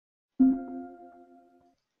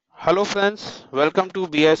Hello friends, welcome to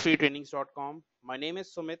bisvtrainings.com. My name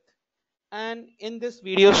is Sumit, and in this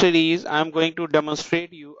video series I am going to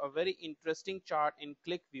demonstrate you a very interesting chart in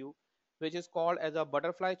Qlikview, which is called as a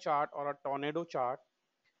butterfly chart or a tornado chart.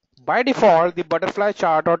 By default, the butterfly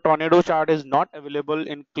chart or tornado chart is not available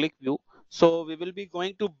in Qlikview, so we will be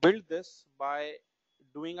going to build this by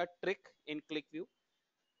doing a trick in Qlikview.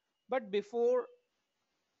 But before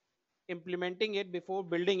implementing it, before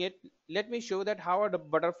building it, let me show that how a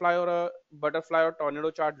butterfly or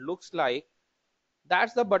tornado chart looks like.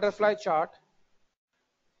 That's the butterfly chart.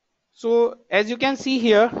 So as you can see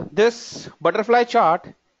here, this butterfly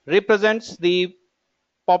chart represents the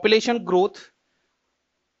population growth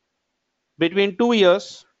between 2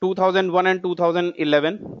 years, 2001 and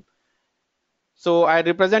 2011. So I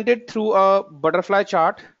represent it through a butterfly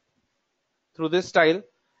chart through this style,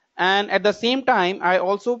 and at the same time I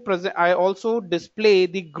also display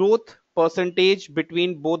the growth percentage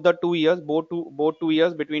between both the 2 years, both 2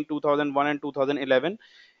 years between 2001 and 2011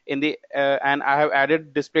 in the and I have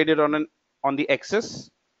added displayed it on the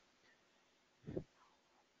axis.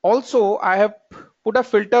 Also, I have put a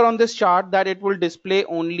filter on this chart that it will display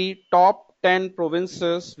only top 10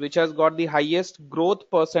 provinces which has got the highest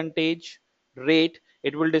growth percentage rate.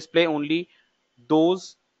 It will display only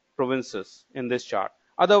those provinces in this chart.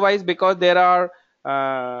 Otherwise, because there are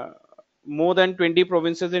uh, more than 20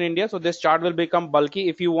 provinces in India, so this chart will become bulky.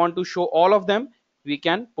 If you want to show all of them, we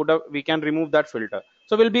can remove that filter.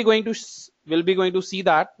 So we'll be going to see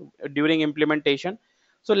that during implementation.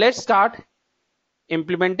 So let's start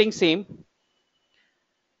implementing same.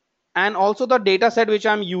 And also the data set which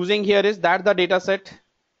I'm using here is that the data set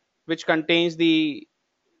which contains the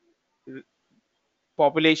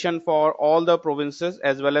population for all the provinces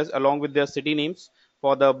as well as along with their city names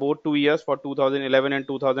for the both 2 years for 2011 and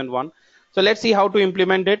 2001. So let's see how to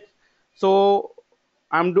implement it. So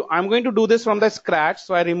I'm going to do this from the scratch.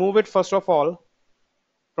 So I remove it first of all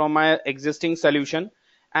from my existing solution,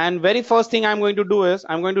 and very first thing I'm going to do is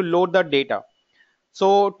I'm going to load the data.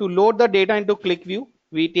 So to load the data into Qlikview,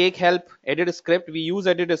 we take help edit script. We use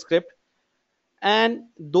edit script, and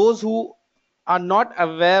those who are not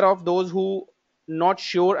aware of, those who not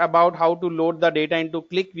sure about how to load the data into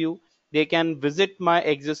Qlikview, they can visit my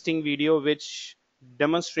existing video which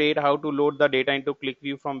demonstrate how to load the data into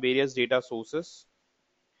Qlikview from various data sources.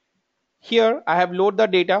 Here I have load the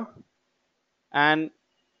data and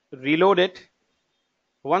reload it.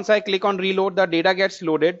 Once I click on reload, the data gets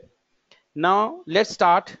loaded. Now let's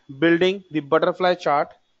start building the butterfly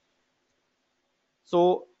chart.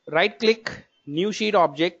 So right click, new sheet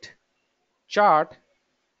object, chart,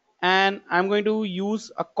 and I'm going to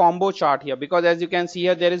use a combo chart here because as you can see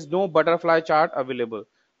here there is no butterfly chart available.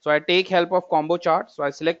 So I take help of combo chart. So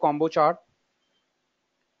I select combo chart.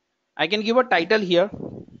 I can give a title here,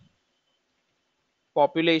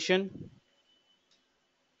 population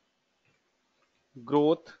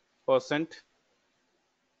growth percent,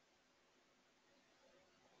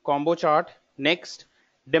 combo chart. Next,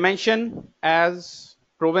 dimension as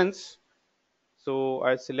province. So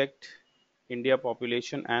I select India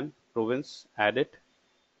population and province, add it.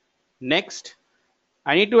 Next,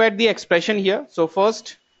 I need to add the expression here. So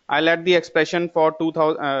first I'll add the expression for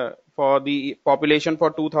 2000 for the population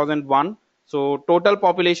for 2001. So total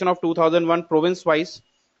population of 2001 province wise.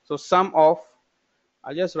 So sum of,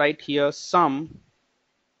 I'll just write here sum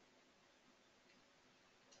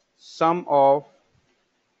of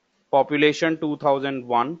population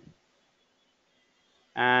 2001,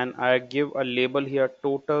 and I give a label here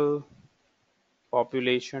total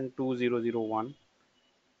population 2001.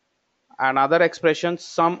 Another expression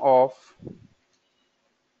sum of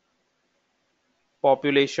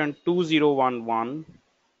population 2011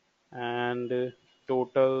 and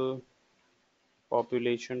total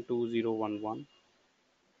population 2011.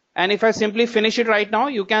 And if I simply finish it right now,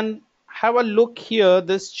 you can have a look here.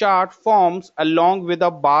 This chart forms along with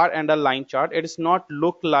a bar and a line chart. It does not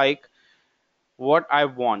look like what I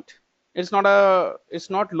want. It's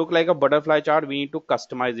not look like a butterfly chart. We need to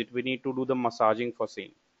customize it. We need to do the massaging for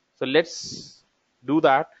same. So let's do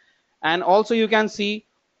that. And also you can see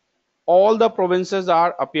all the provinces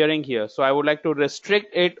are appearing here. So I would like to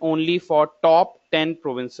restrict it only for top 10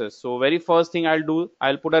 provinces. So very first thing I'll do,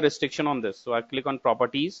 I'll put a restriction on this. So I click on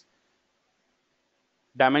properties,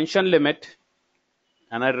 dimension limit,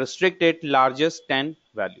 and I restrict it largest 10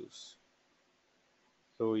 values.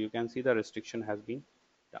 So you can see the restriction has been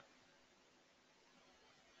done.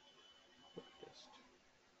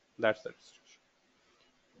 That's the restriction.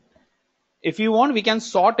 If you want, we can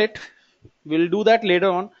sort it. We'll do that later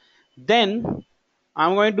on. Then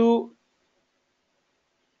I'm going to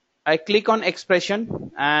I click on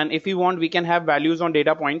expression, and if you want, we can have values on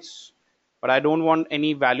data points, but I don't want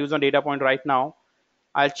any values on data point right now.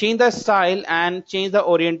 I'll change the style and change the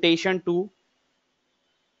orientation to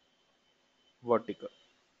vertical.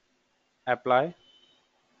 Apply,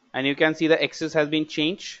 and you can see the axis has been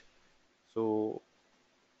changed. So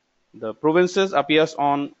the provinces appears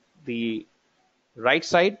on the right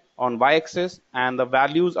side on y-axis, and the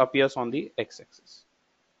values appears on the x-axis.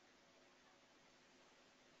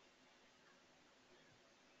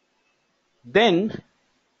 Then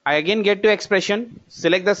I again get to expression,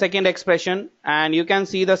 select the second expression, and you can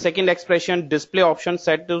see the second expression display option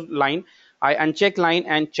set to line. I uncheck line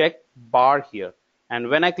and check bar here, and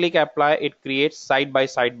when I click apply, it creates side by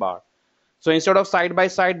side bar. So instead of side by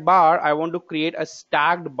side bar, I want to create a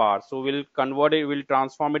stacked bar. So we'll convert it, we'll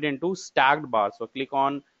transform it into stacked bar. So click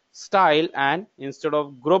on style, and instead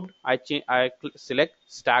of grouped, I select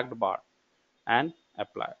stacked bar and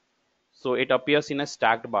apply. So it appears in a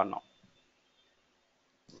stacked bar now.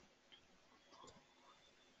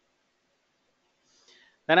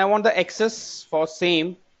 Then I want the axis for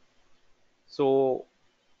same. So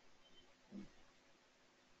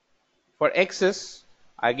for axis,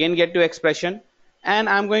 I again get to expression, and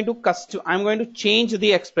I'm going to change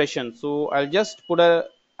the expression. So I'll just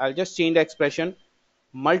change the expression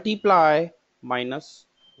multiply minus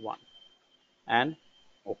 1 and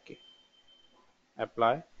OK.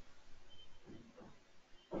 Apply.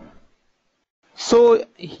 So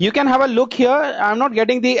you can have a look here. I'm not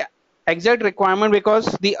getting the exact requirement because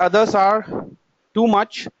the others are too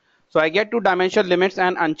much. So I get to dimension limits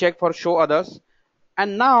and uncheck for show others.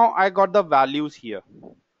 And now I got the values here.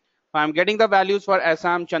 I'm getting the values for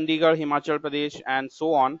Assam, Chandigarh, Himachal Pradesh, and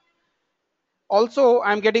so on. Also,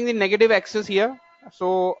 I'm getting the negative axis here.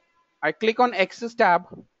 So I click on axis tab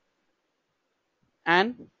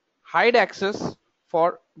and hide axis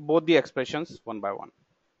for both the expressions one by one.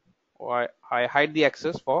 Or I hide the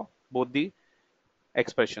axis for both the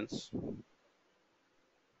expressions.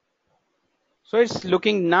 So it's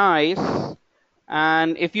looking nice.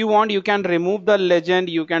 And if you want, you can remove the legend.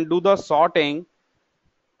 You can do the sorting.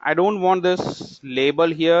 I don't want this label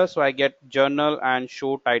here, so I get journal and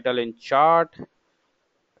show title in chart.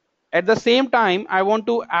 At the same time, I want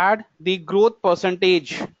to add the growth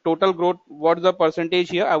percentage, total growth. What is the percentage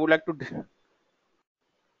here? I would like to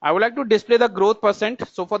display the growth percent.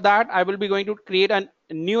 So for that, I will be going to create a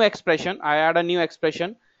new expression. I add a new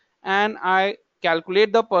expression, and I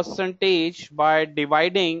calculate the percentage by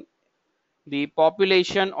dividing the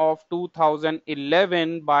population of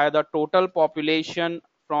 2011 by the total population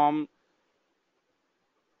from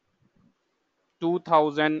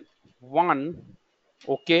 2001.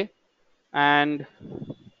 Okay, and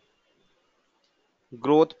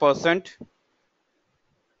growth percent.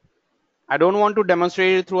 I don't want to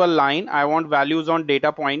demonstrate it through a line. I want values on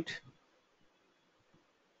data point.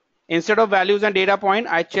 Instead of values and data point,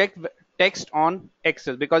 I check text on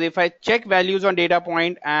Excel, because if I check values on data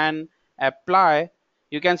point and apply,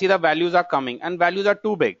 you can see the values are coming and values are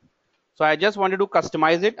too big. So I just wanted to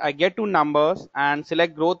customize it. I get to numbers and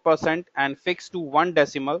select growth percent and fix to 1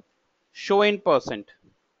 decimal, show in percent.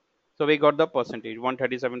 So we got the percentage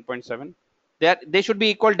 137.7. They should be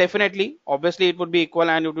equal definitely. Obviously it would be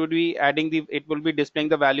equal, and it would be it will be displaying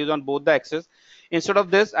the values on both the axes. Instead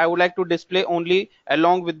of this, I would like to display only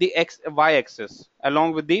along with the y axis,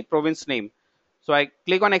 along with the province name. So I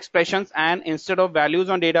click on expressions, and instead of values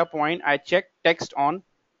on data point, I check text on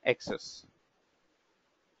axis.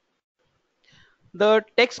 The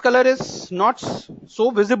text color is not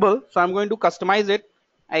so visible, so I'm going to customize it.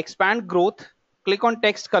 I expand growth, click on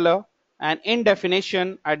text color, and in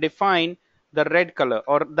definition, I define the red color,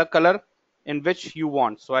 or the color in which you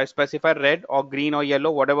want. So I specify red or green or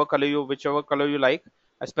yellow, whichever color you like.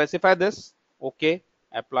 I specify this, OK,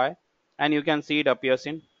 apply, and you can see it appears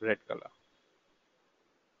in red color.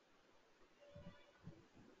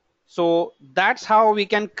 So that's how we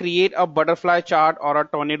can create a butterfly chart or a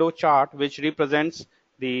tornado chart, which represents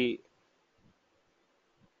the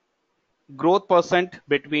growth percent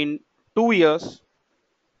between 2 years.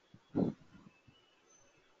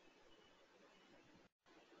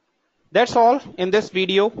 That's all in this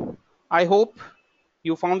video. I hope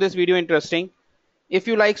you found this video interesting. If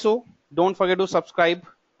you like so, don't forget to subscribe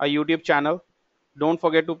our YouTube channel. Don't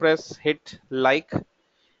forget to hit like.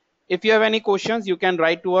 If you have any questions, you can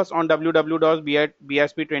write to us on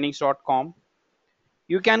www.bsptrainings.com.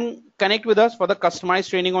 You can connect with us for the customized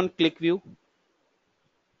training on Qlikview.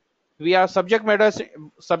 We are subject matter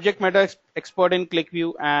expert in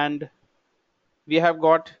Qlikview, and we have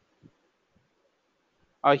got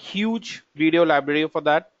a huge video library for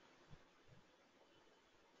that.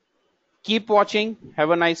 Keep watching. Have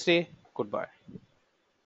a nice day. Goodbye.